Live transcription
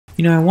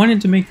You know, I wanted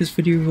to make this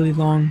video really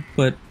long,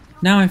 but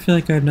now I feel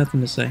like I have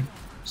nothing to say.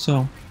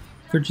 So,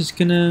 we're just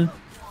gonna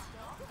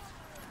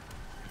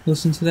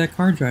listen to that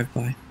car drive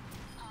by.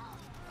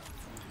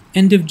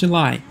 End of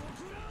July.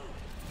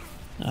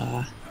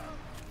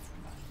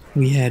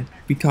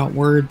 We got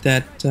word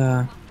that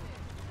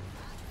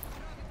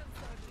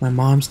my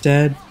mom's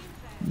dad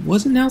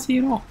wasn't healthy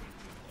at all.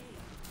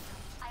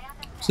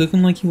 It's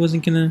looking like he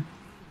wasn't gonna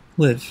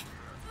live.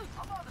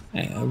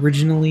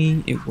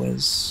 Originally, it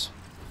was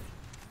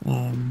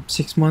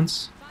 6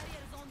 months.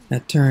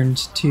 That turned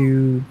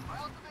to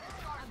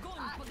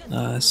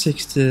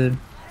 6 to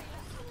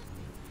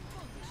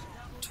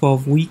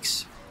 12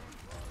 weeks,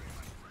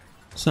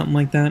 something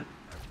like that.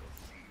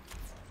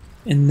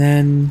 And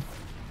then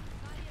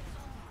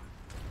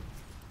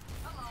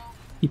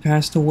he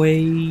passed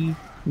away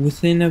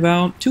within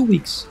about 2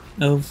 weeks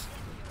of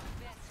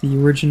the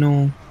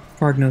original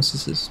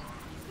prognoses.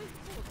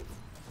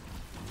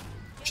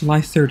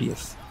 July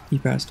 30th, he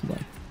passed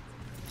away.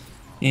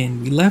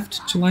 And we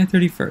left July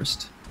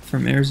 31st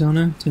from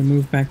Arizona to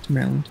move back to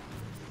Maryland.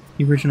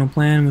 The original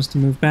plan was to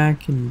move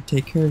back and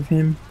take care of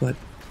him, but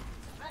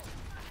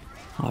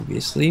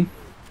obviously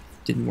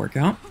didn't work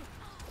out.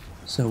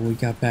 So we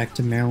got back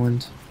to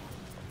Maryland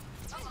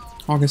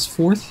August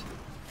 4th,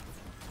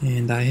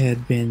 and I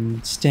had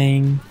been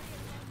staying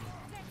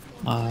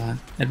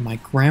at my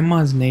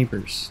grandma's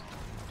neighbors.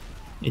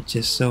 It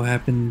just so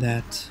happened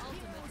that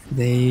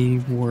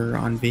they were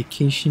on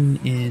vacation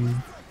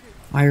in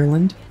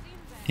Ireland,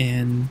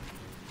 and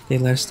they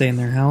let us stay in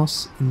their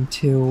house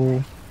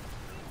until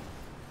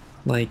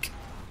like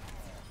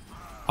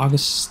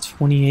August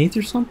 28th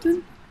or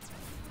something.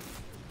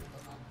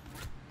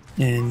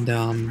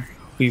 And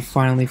we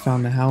finally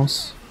found a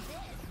house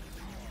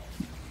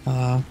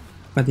by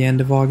the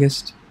end of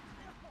August.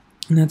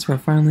 And that's where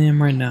I finally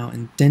am right now,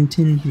 in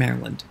Denton,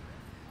 Maryland,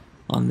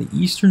 on the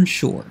eastern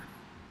shore,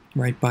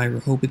 right by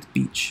Rehoboth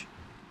Beach.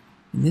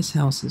 And this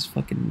house is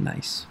fucking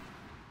nice.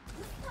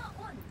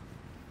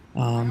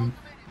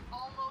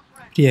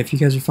 Yeah, if you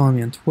guys are following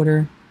me on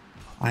Twitter,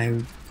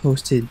 I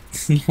posted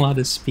a lot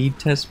of speed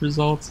test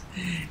results,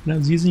 and I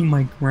was using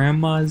my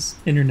grandma's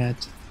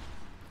internet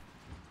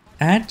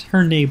at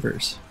her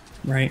neighbor's,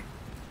 right?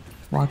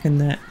 Rocking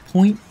that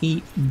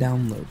 0.8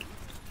 download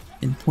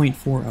and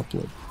 0.4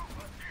 upload.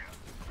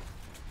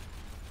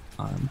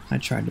 I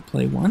tried to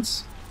play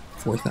once,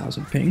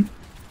 4,000 ping.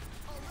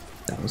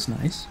 That was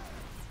nice.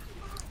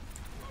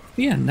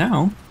 But yeah,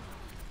 now,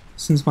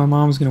 since my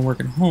mom's gonna work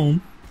at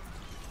home,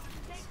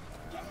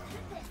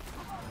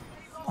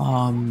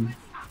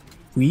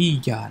 we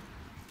got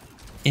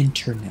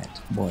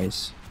internet,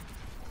 boys.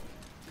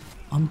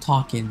 I'm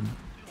talking,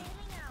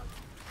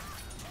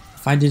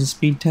 if I did a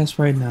speed test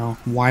right now,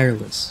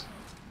 wireless,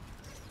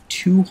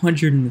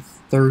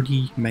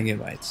 230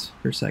 megabytes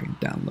per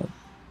second download.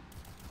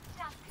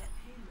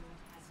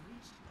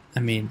 I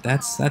mean,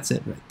 that's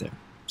it right there.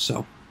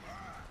 So,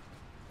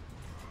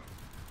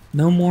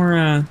 no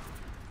more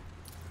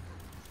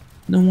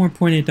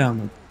 0.8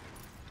 download.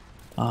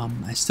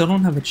 I still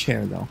don't have a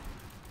chair though,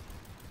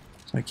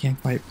 so I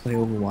can't quite play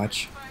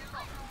Overwatch.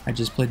 I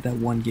just played that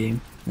one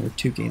game, or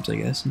 2 games I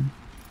guess, and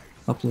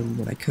uploaded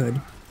what I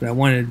could. But I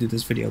wanted to do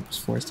this video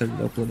before I started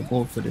uploading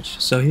old footage.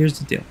 So here's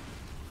the deal.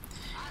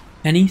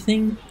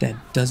 Anything that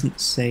doesn't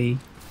say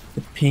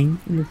the ping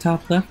in the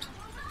top left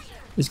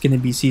is going to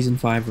be Season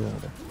 5 or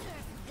older.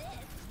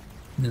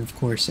 And then of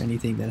course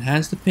anything that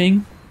has the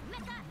ping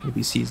will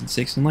be Season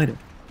 6 and later.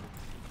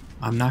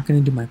 I'm not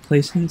going to do my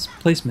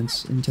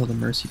placements until the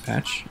Mercy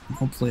patch, and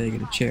hopefully I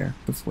get a chair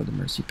before the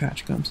Mercy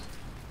patch comes.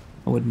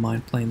 I wouldn't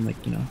mind playing,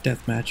 like, you know,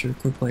 deathmatch or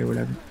quick play or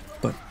whatever,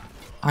 but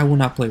I will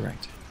not play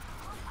ranked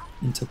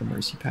until the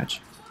Mercy patch.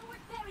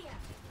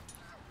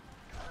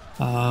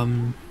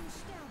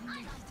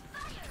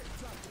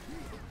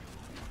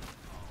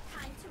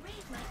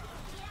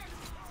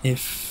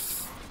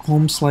 If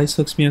Home Slice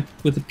hooks me up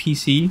with a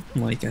PC,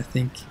 like I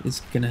think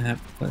is gonna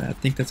happen, but I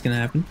think that's gonna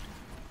happen,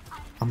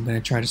 I'm gonna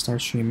try to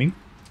start streaming.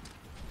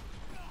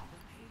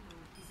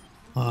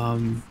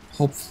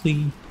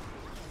 Hopefully,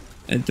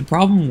 the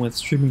problem with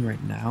streaming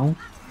right now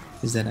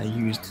is that I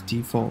use the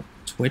default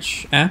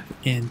Twitch app,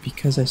 and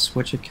because I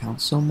switch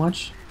accounts so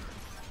much,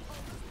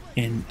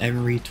 and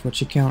every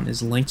Twitch account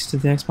is linked to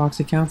the Xbox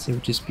accounts, it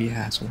would just be a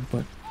hassle.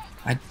 But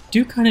I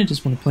do kind of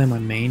just want to play my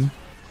main,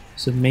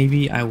 so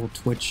maybe I will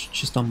Twitch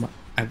just on my,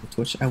 I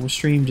will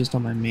stream just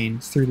on my main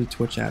through the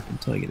Twitch app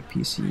until I get a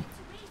PC.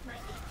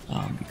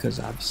 Because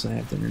obviously I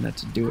have the internet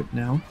to do it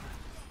now.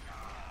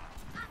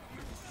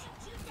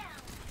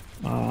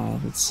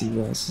 Let's see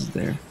what else is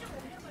there.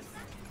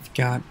 I've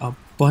got a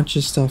bunch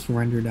of stuff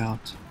rendered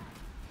out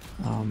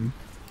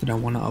that I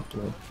want to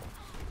upload.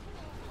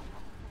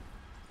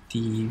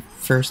 The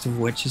first of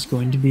which is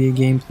going to be a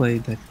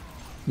gameplay that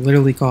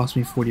literally cost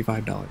me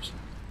 $45.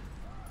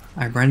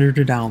 I rendered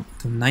it out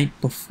the night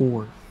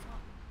before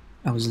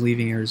I was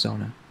leaving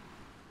Arizona,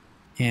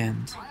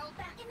 and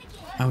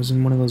I was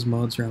in one of those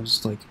modes where I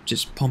was like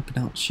just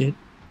pumping out shit,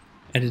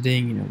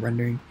 editing, you know,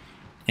 rendering,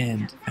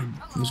 and I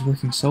was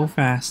working so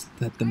fast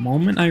that the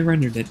moment I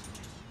rendered it,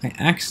 I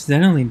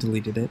accidentally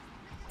deleted it,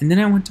 and then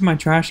I went to my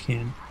trash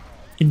can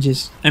and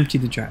just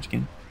emptied the trash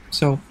can.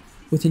 So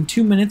within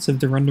 2 minutes of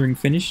the rendering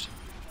finished,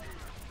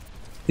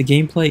 the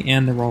gameplay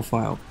and the raw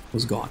file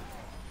was gone.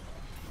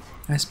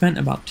 I spent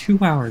about 2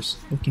 hours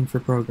looking for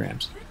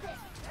programs,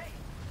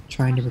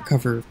 trying to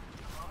recover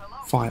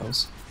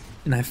files,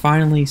 and I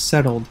finally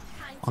settled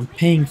on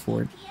paying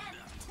for it.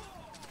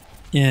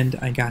 And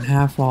I got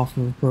half off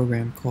of a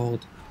program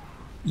called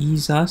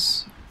Ease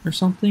Us or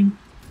something.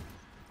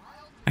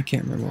 I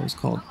can't remember what it was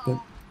called, but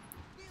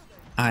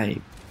I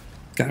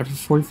got it for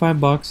 45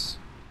 bucks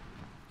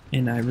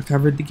and I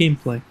recovered the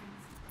gameplay.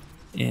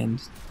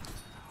 And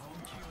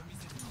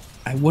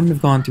I wouldn't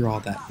have gone through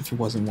all that if it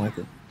wasn't worth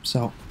it.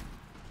 So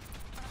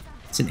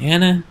it's an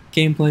Anna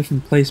gameplay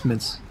from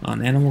Placements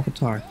on Animal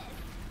Guitar,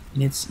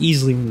 and it's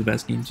easily one of the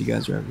best games you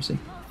guys will ever see.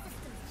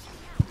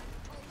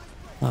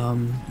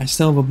 I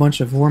still have a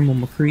bunch of Hormel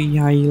McCree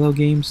high elo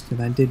games that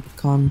I did with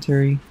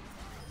commentary.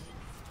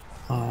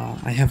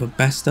 I have a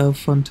best of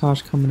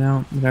Funtosh coming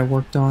out that I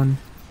worked on,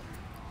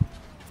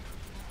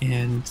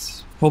 and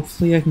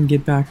hopefully I can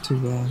get back to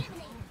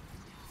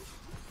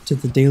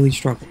the daily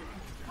struggle.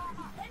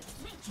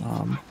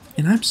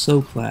 And I'm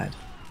so glad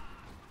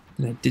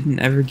that I didn't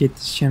ever get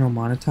this channel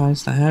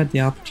monetized. I had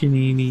the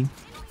opportunity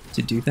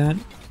to do that,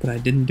 but I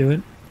didn't do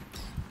it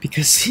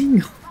because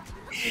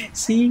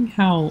seeing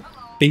how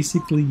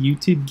basically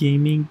YouTube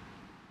gaming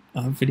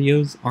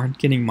videos aren't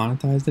getting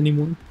monetized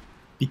anymore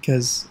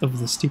because of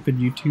the stupid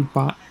YouTube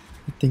bot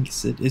that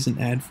thinks it isn't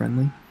ad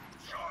friendly.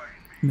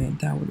 Man,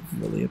 that would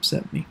have really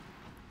upset me.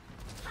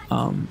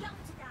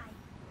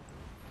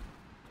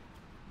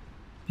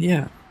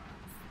 Yeah.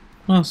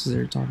 What else is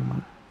there to talk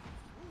about?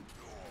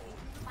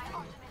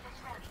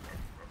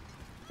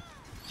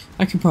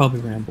 I could probably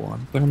ramble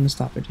on, but I'm gonna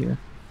stop it here.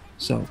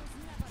 So,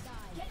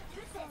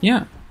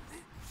 yeah.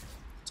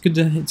 It's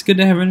good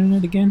to have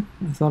internet again.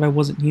 I thought I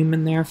wasn't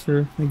human there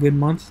for a good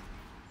month.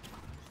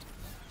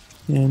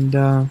 And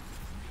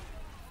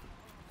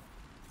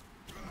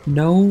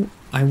no,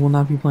 I will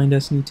not be playing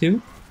Destiny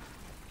 2.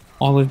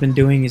 All I've been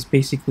doing is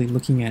basically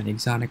looking at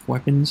exotic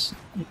weapons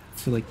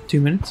for like 2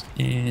 minutes,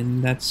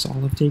 and that's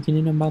all I've taken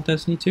in about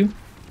Destiny 2.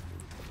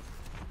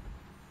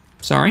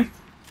 Sorry.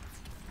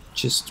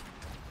 Just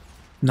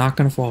not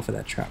gonna fall for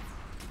that trap.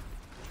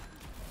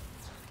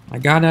 I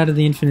got out of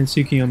the Infinite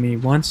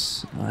Tsukiyomi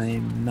once,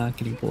 I'm not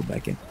getting pulled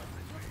back in.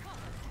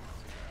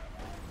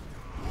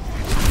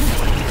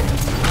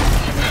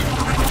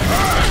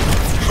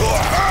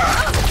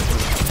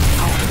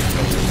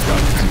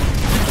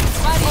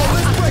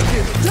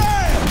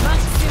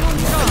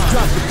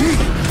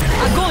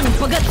 Огонь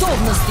по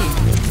готовности!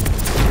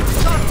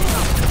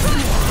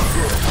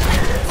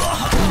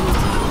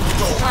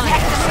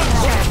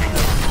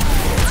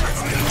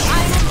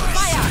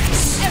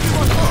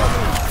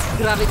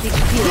 Gravity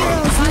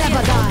heroes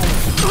never die.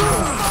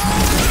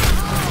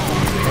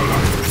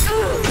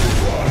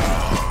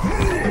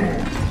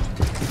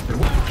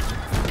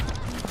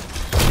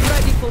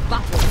 Ready for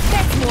battle.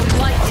 That's more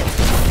like it.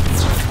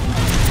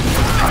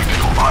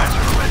 Tactical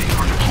visor ready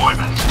for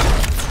deployment.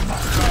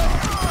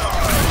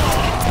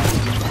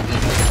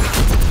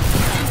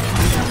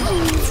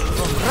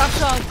 From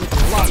Russia with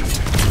love.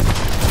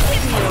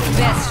 Give me your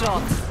best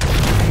shot.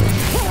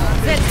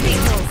 That's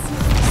signals.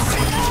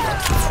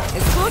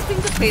 Escorting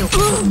the field.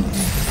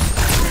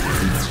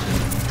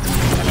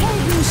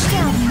 Helden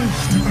sterben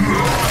nicht.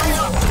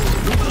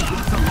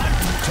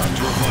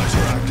 Tactical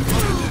visor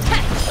activated.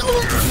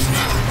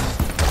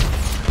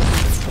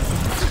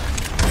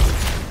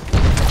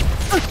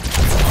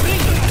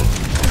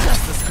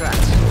 Just a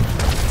scratch.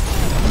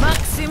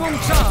 Maximum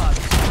charge.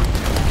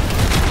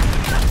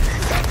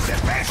 That's the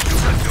best you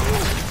can do.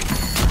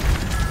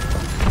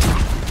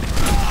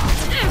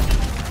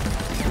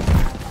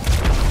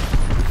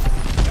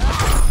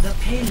 The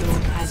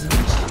payload has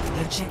reached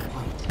the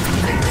checkpoint.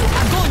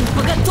 Огонь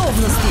по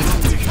готовности.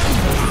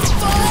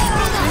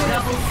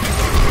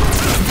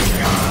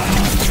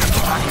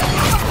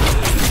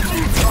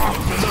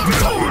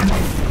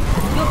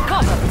 You're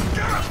covered.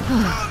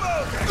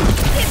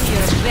 Give me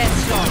your best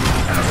shot.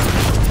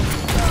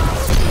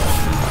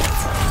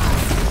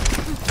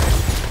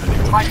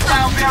 My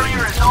sound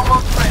barrier is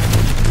almost ready.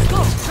 Go,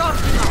 sharp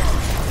enough.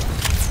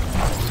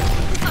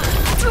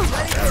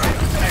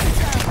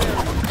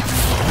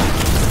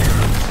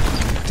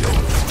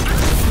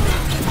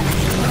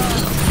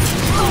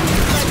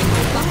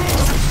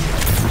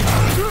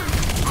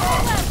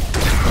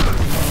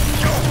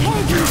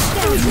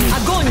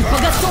 Огонь по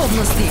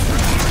готовности.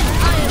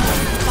 I am on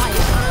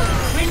fire.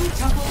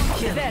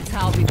 That's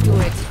how we do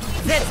it.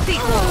 That's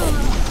Tico.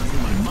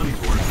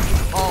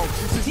 All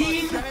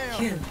Team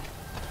kill.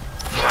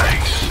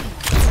 Thanks.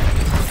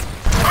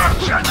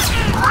 Merchant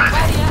ready.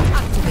 barrier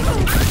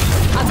activated.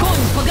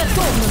 Огонь по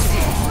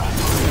готовности.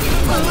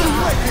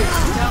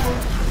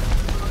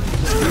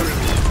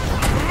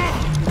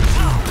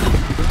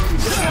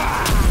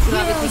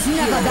 Heroes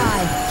never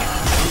die.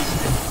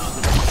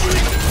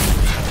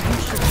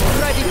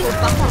 Ready for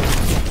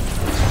battle.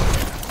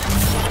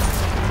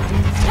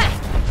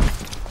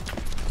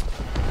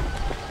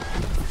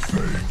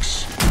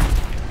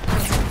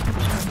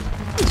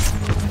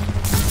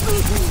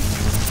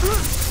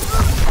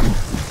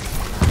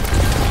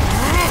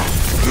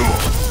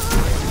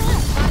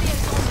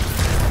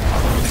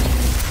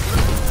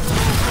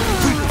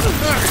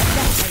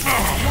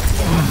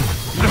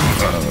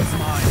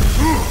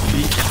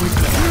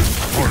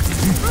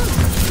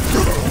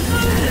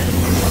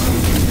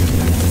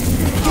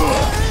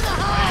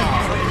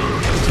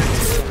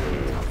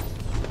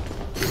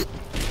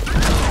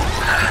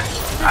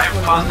 I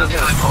found the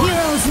teleport.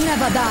 Heroes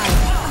never die.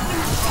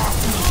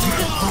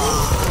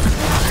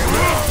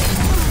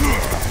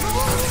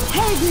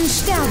 Helden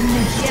sterben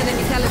nicht. The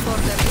enemy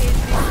teleporter is destroyed.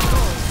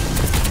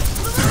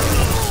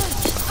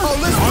 Oh,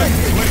 listen.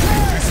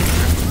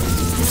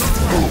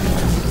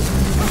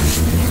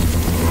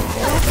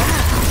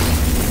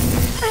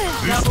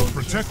 This will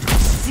protect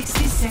us.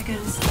 60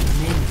 seconds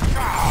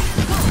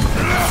remaining.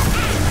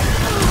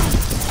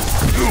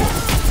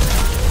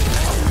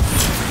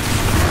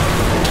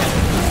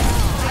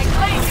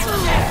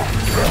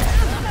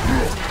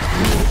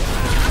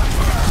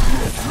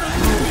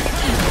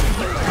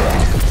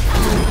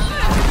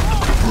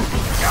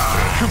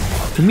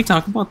 Can we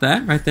talk about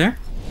that right there?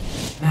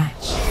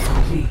 Match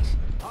complete.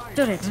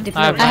 Turret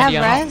deployed. I have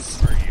res.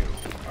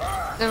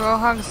 The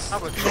Roadhog's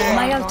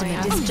My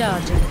ultimate is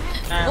charging.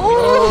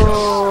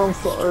 Oh, I'm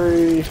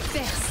sorry.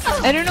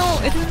 I don't know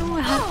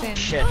what happened.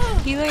 Shit.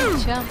 He like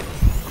jumped.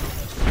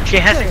 She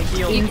hasn't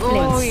healed.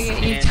 Oh,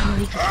 you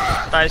totally.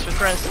 Dies with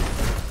res.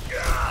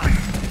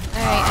 Alright, I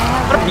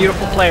have What a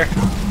beautiful player.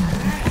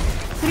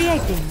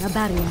 Creating a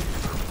barrier.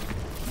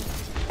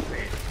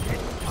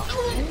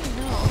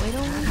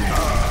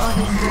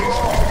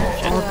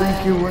 Oh,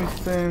 thank you,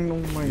 Winston. Oh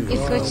my He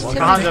god. switched to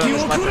Hanzo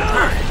is left.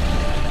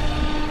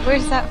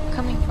 Where's that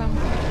coming from?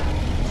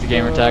 It's a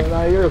gamer tag.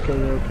 Nah, you're okay,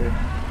 you're okay.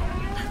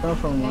 Not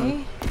from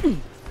mine. Okay.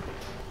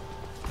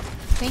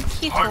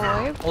 Thank you,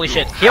 Torb. Holy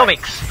shit. Heal me.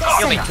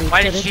 Heal me.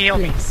 Why did she heal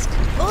me?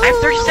 I have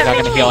 37 He's not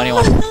gonna heal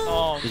anyone.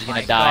 Oh He's my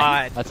gonna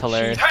die. God. That's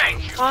hilarious.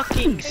 Thank you.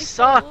 Fucking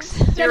sucks.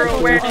 Zero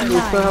awareness. We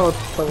still have a We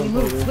fucking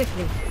move player.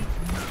 quickly.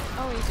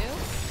 Oh, we do?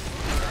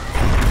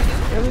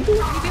 Yeah, we do.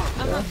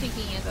 I'm not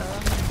thinking it though.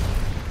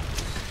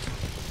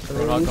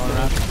 Roadhog going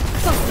around.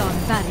 Photon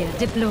barrier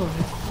deployed.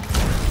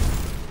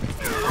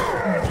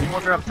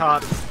 Hold her up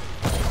top.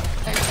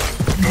 My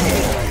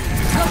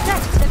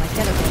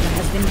teleporter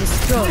has been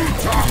destroyed.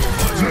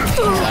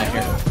 Not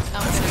here.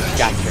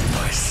 Got here.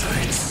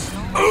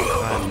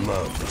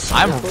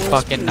 I'm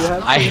fucking.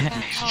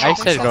 I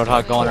said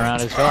Roadhog going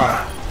around as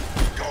well.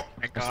 Oh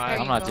my God.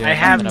 I'm not doing I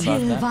have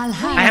nothing about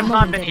that. I have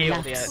not been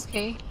healed yet.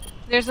 Okay.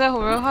 There's a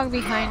Roadhog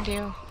behind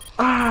you.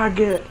 Ah,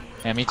 get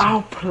Yeah, me too.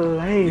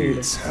 outplayed.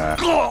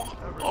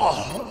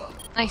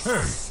 Nice.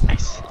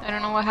 Nice. I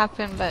don't know what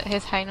happened, but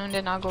his high noon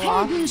did not go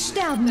off. Helden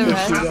sterben The nicht.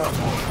 rest. My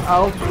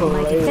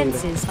Outplayed.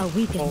 defenses are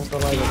weakened.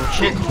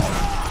 Shit.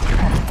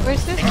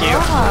 Where's this Thank you.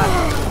 Roadhog?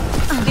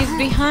 He's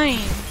behind.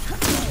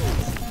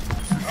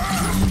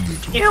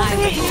 Heal me.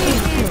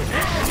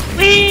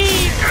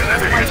 Please.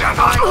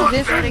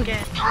 This is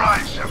Again. Try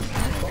some.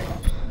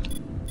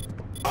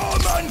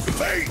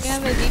 yeah,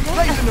 the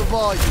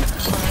default.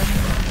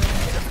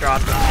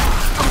 Drop it.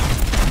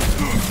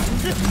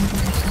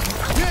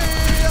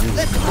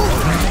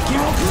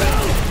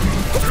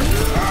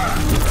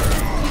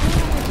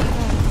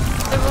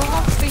 The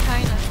Roadhog's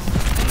behind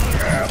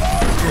us.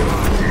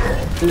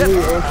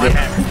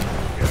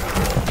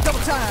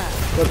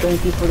 But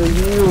thank you for the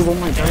heal. Oh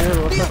my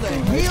god, what's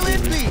happening?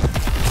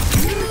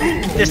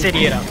 This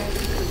idiot up.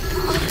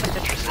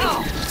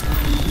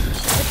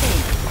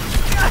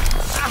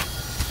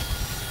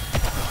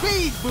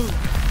 Speed boost.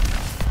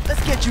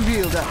 Let's get you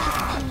healed up.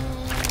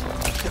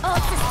 All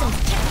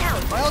systems checked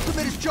out. My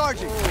ultimate is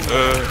charging. Game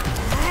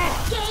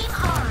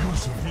on.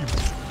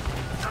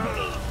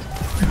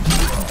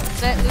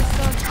 Let's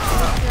go.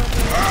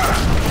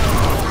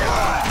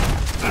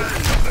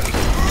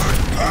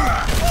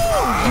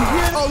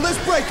 Oh, let's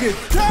break it.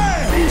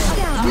 Damn.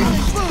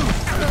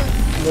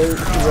 There's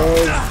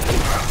red.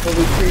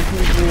 Probably 3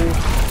 people.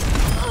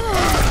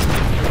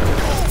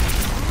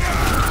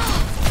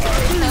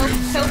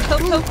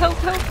 Help.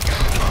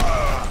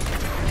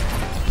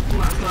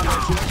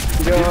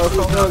 Yo,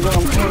 come on.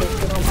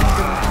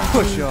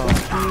 Push off.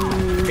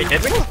 Wait,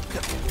 did we?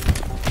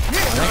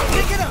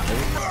 Pick it up. I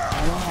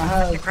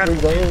have 3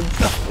 goals. I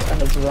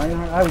have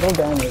Reinhardt. I have no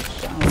damage.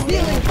 I don't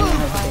know.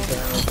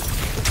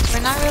 We're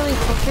not really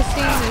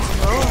focusing this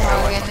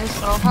Roadhog, and this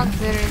Roadhog's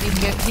literally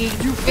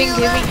been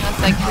giving us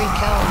like 3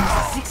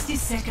 kills. 60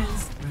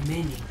 seconds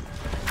remaining.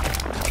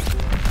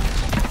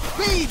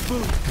 Speed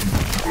boost.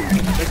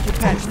 Let's get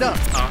patched up.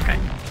 Oh, okay.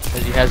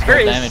 Because he has no Here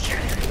he is. damage.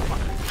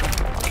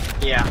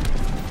 Yeah.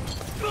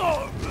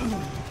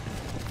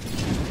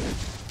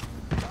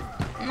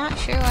 I'm not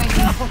sure why he's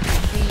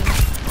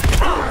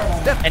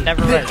It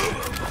never res.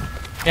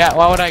 Yeah,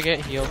 why would I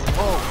get healed?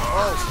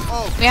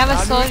 We have a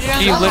soldier on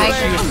She the literally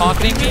high was ground.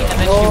 pocketing me, and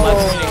then she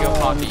left me to go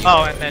pocket you.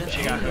 Oh, and then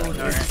she got healed.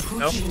 Alright.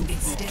 Nope.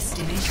 Its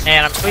destination.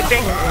 And I'm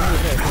sleeping.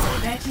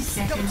 30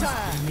 seconds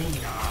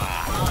remaining.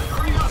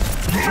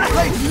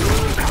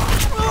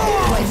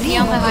 Is he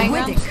on the high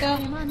ground still?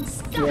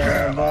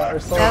 Yeah, but our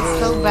soldier That's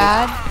so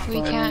bad.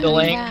 We can't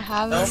Delaying.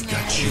 have him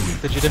there.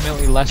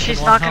 Legitimately less She's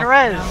than not one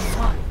gonna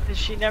health. res.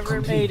 She never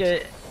made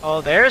it.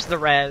 Oh, there's the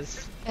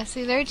res. Yeah,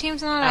 see, their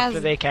team's not After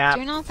as... they cap.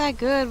 They're not that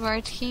good, but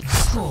our team...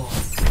 Score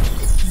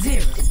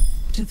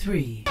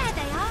 0-3.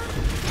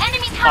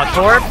 Oh,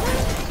 Torb?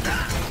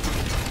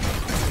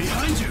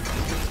 Behind you.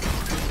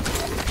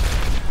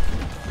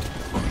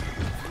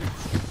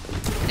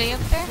 Stay up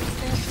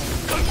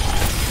there?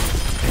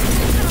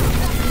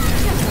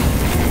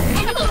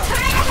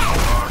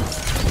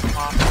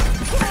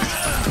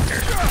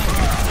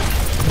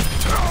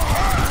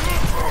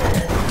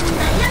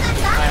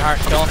 My heart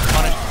killing,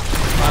 punish.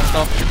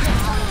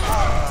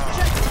 Myself.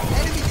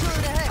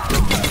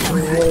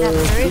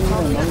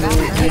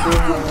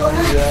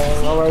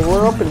 Yeah, alright,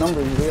 we're up in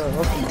numbers. We are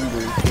up in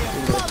numbers.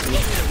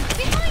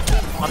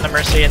 On the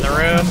Mercy in the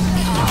room.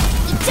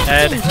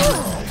 Dead.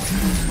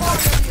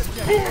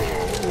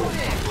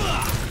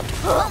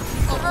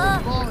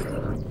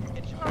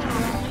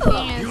 The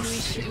thing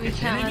is, we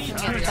can't let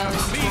them get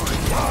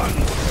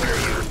telly.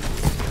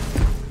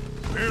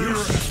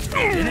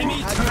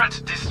 Enemy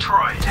threat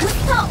destroyed.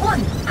 Spot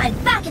one! I'm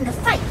back in the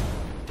fight!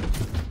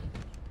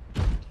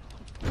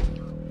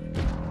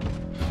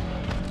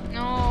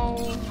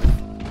 No.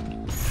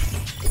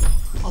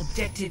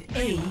 Objective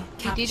A We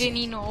captured. didn't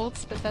need no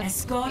ults, but that's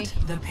Escort okay.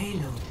 the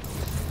payload.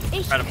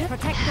 Incredible.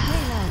 Protect the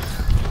payload.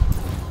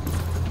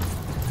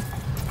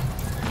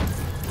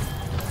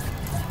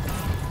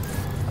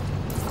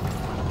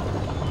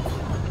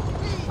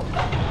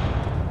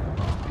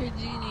 Your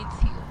G needs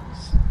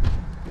heals.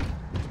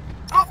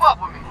 Group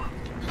up with me.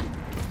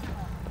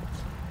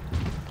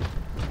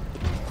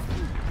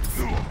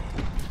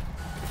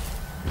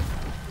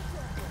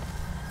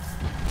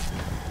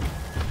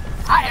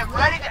 I am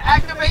ready to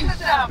activate the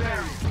sound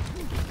barrier.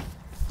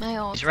 My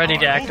ult. He's ready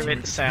to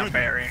activate the sound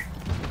barrier.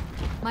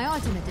 My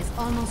ultimate is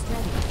almost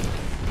ready.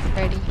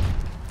 Ready.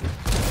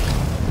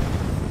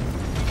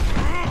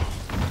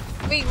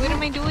 Wait, what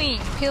am I doing?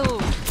 Pill.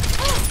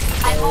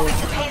 I'm moving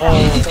to pay Oh,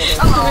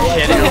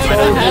 shit. I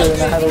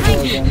had to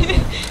go again.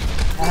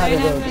 I had to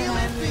go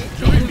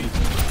again.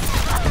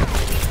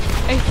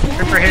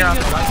 Ripper here on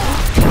the left.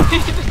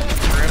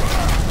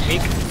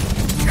 Weak.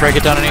 Break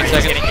it down in 8 He's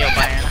seconds. getting healed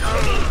by Anna.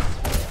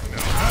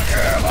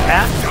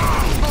 Pat?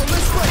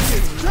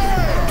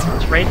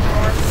 It's right for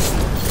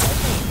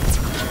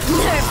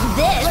Nerf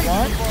this!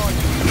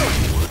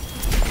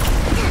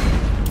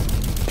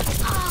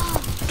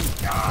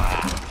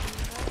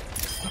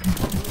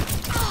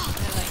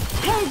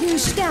 Helden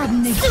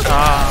sterben nicht.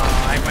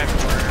 I went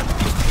for her.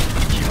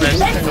 She was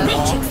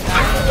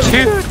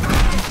two.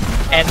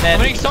 And then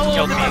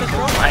killed me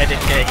because I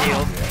didn't get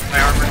healed. My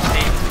armor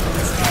stayed.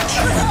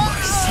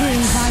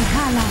 Hail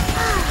Valhalla.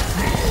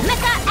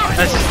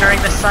 This is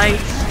during the site.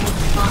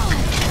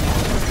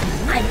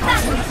 I'm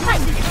back in the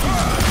fight!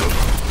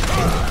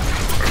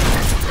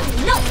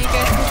 No!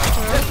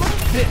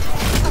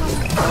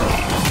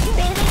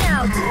 Bailing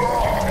out!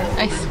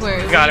 I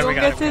swear, We got it, if we we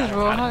got get it, this we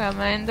got it. Roadhog, I'm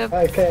gonna end up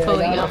Okay,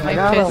 pulling out my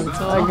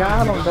pistol. I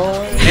got him, don't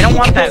worry. They don't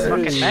want that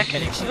fucking mech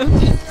anymore. I'm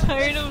just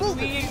tired of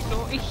being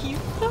ignored.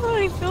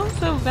 I feel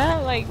so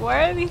bad. Like,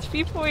 why are these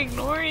people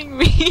ignoring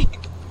me?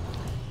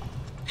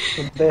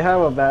 They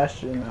have a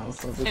bastion now,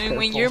 so be And careful.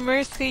 when you're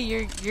Mercy,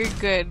 you're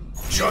good.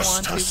 You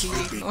want to be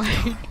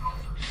ignored.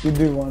 You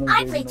do want to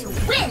I be play to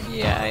ignored. win!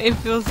 Yeah, it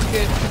feels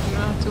good because you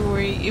don't have to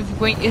worry.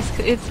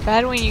 It's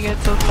bad when you get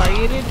so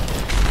targeted.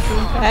 So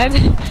bad.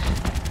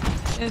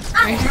 It's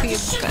I'm Mercy, going to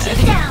it's shoot bad.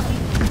 you down!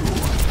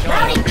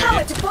 Routing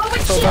power to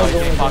forward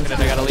shield! Pocketed,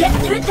 I gotta Get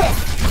leave. through this!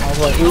 I was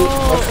like, ooh,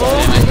 what's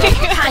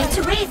that? Time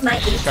to raise my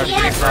Started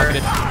getting ATM!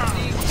 pocketed.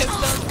 You kept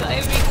on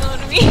diving on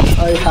me.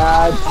 I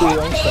had to,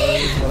 I'm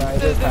sorry, but I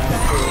just had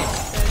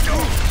to.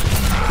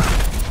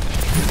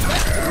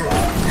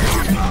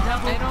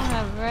 I don't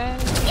have red.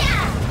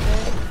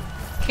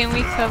 Can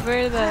we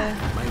cover the...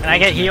 And I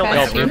get healed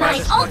No, by we're My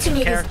this ultimate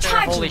is character.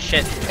 charging. Holy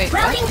shit. Wait,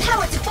 Routing what?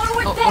 power to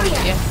forward Oh, barrier!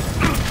 yeah.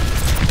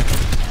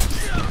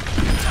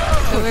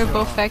 So we're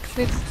both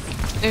exit.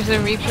 There's a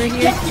Reaper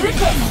here. Get through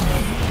this!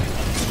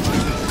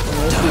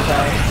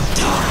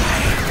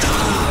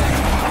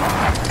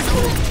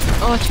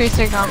 Oh,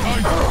 Tracer got me.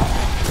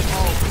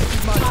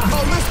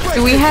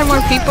 If we had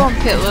more people on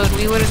pit load,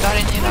 we would have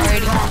gotten it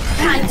already.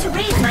 Time to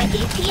raise my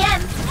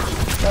ATM!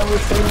 Never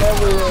say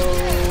never.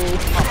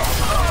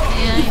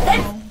 Yeah, I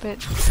know, but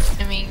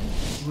I mean,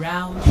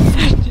 Round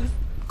just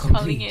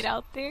calling complete. it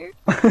out there.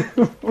 What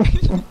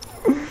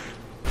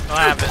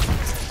happened?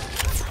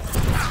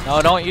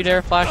 No, don't you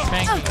dare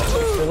flashbang.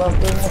 They lost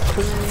their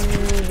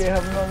McCree. They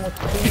have no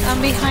McCree.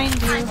 I'm behind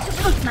Time you. to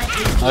raise my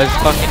ATM! I was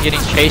fucking getting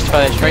chased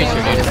by the Tracer,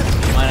 dude.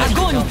 You might actually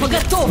Огонь kill по me.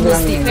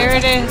 готовности. There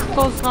it is.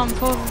 Pulse bomb,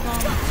 pulse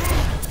bomb.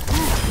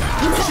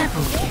 I'm at the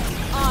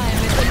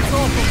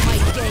top of my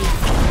game.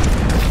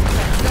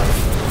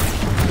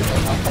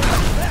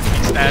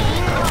 He's dead.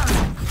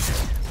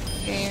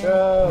 Okay.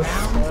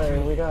 Sorry,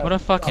 we got What a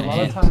fucking lot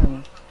hit. of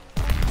time.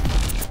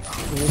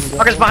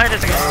 Fuckers behind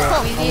us again.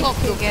 We need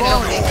to get a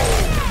big.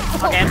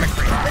 Fuck and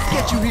McCree. Let's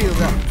get you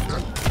healed up.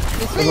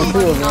 This is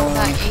not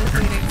that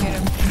easy to get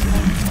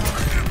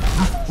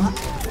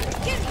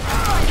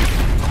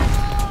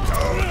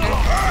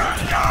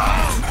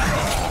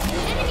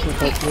a.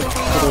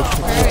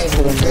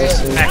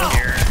 Back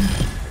here.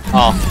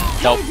 Oh,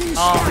 dope.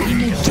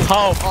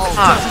 Oh,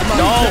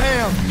 dope.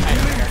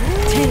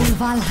 Till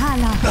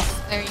Valhalla.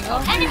 There you go.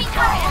 Enemy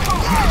turret.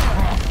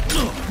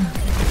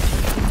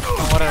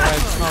 Oh, what a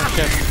right. Oh,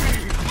 shit.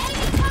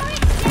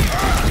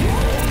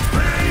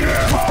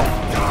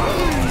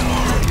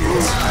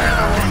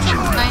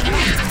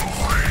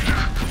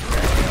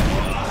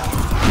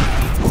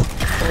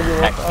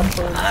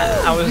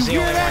 I was the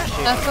only one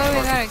shooting. That's why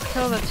we gotta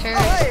kill the turret.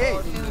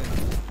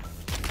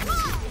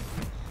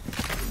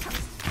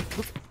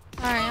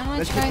 Alright, I'm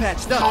gonna try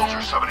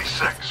Soldier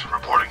 76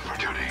 reporting for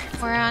duty.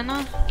 where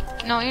Anna?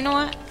 No, you know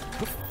what?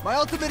 My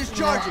ultimate is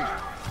charging.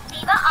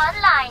 Diva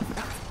online.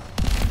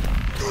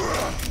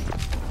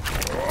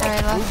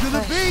 Alright, let's To the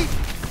push. beat.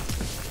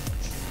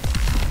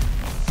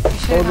 We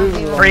should have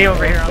Diva. Three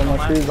over here on the My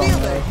left. trees on Feel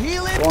the there.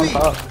 healing Go on beat.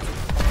 top.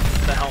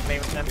 To help me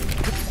with them.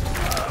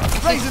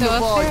 Like, so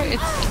up there,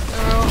 it's the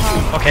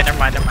Roha. Okay, never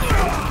mind, never mind.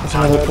 There's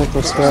another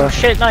purple star.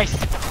 Shit, nice.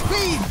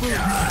 Speed boost.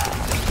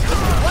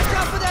 Watch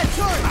out for that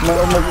turret. No,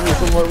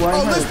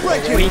 Oh, let's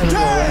break it.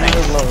 Reinhardt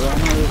is low.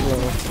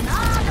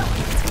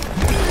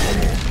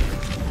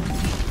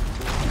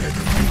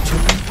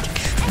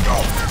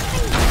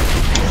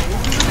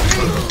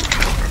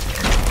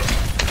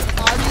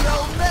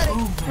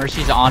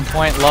 Mercy's on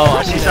point,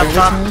 low. She's up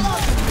top.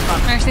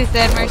 Mercy's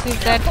dead, Mercy's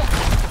dead.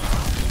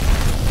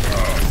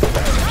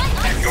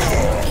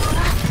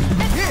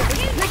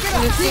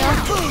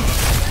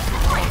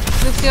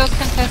 Lucio's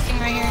contesting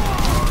right here.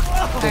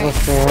 Alright,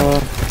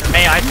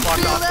 May I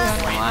walked off I the don't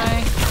know point.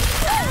 why.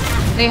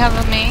 They have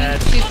a main,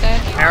 Dead. she's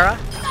dead. Mara?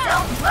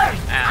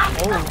 Ah,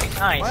 oh,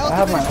 nice. I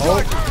have my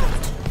ult.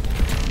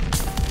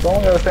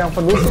 Don't gotta stay on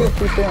point. Lucio,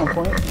 please stay on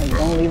point. Like,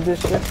 don't leave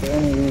this shit for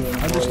any reason.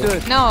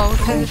 Understood. No,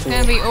 because it's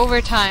gonna be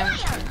overtime.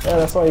 Yeah,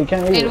 that's why you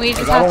can't leave And it. we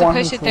just Like, I have don't to want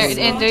push him it there. leave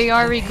And they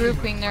are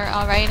regrouping, they're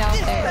all right out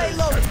there.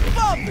 Payload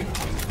bumping.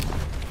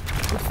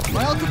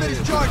 My ultimate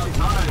is charging.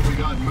 We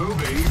got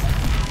movie.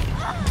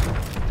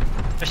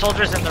 The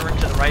soldier's in the room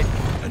to the right.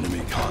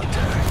 Enemy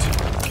contact.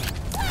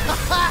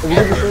 If you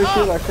just really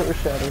feel that cover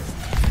shatter.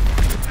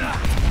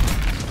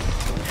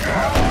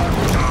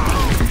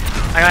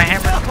 I got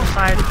hammered on both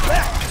sides.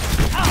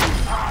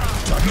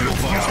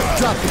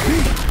 Drop the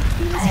beat.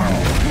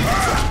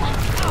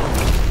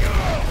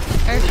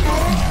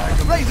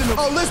 Raising the.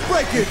 Oh, let's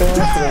break it. There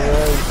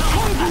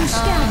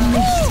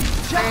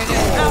it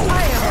is.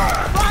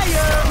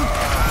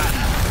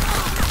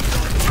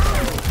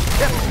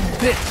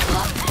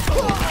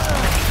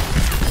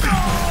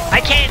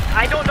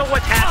 I don't know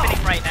what's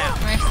happening right now.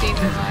 Mercy's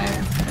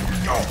alive.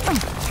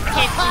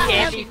 I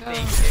can't see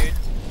anything, dude.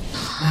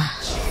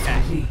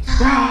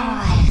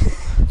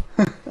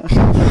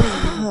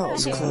 That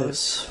was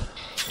close.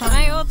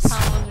 My old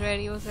time was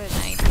ready, was at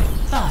 90.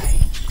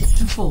 5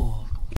 to 4.